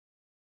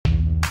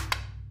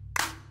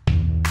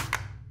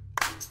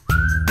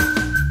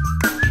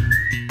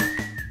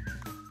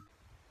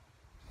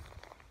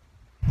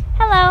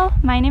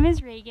My name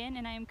is Regan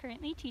and I am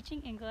currently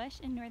teaching English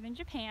in northern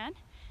Japan.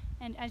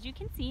 And as you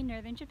can see,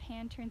 northern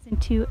Japan turns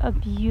into a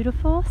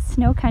beautiful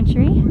snow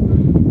country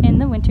in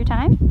the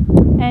wintertime.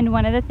 And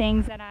one of the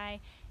things that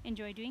I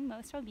enjoy doing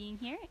most while being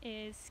here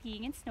is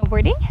skiing and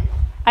snowboarding.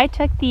 I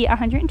took the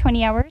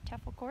 120-hour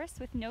TEFL course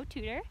with no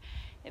tutor.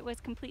 It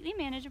was completely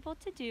manageable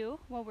to do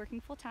while working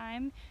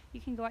full-time.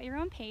 You can go at your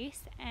own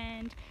pace,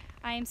 and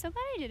I am so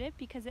glad I did it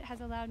because it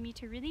has allowed me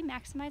to really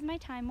maximize my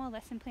time while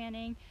lesson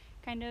planning,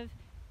 kind of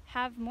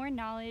have more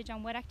knowledge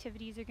on what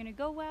activities are going to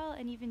go well,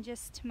 and even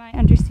just my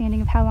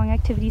understanding of how long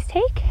activities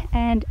take.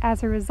 And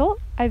as a result,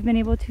 I've been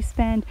able to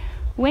spend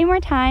way more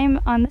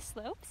time on the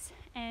slopes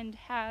and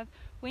have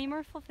way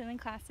more fulfilling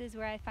classes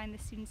where I find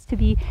the students to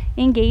be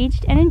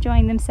engaged and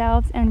enjoying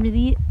themselves and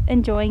really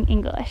enjoying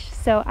English.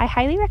 So I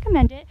highly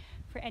recommend it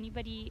for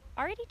anybody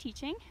already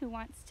teaching who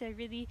wants to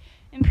really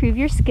improve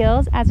your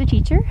skills as a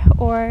teacher,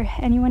 or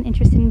anyone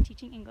interested in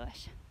teaching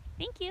English.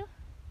 Thank you!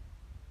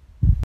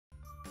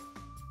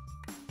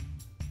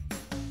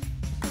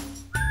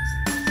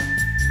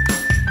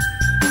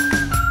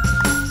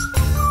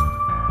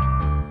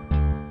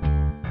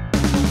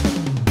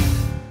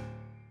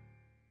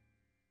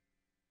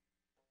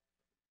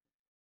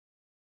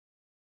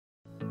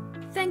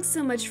 Thanks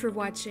so much for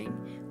watching.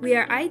 We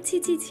are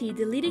ITTT,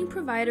 the leading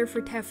provider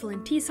for TEFL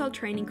and TESOL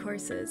training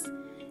courses.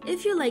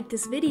 If you liked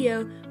this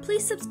video,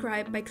 please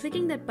subscribe by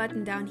clicking that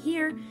button down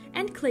here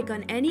and click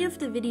on any of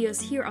the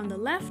videos here on the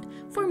left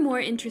for more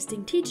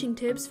interesting teaching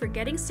tips for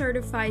getting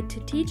certified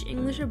to teach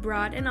English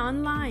abroad and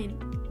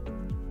online.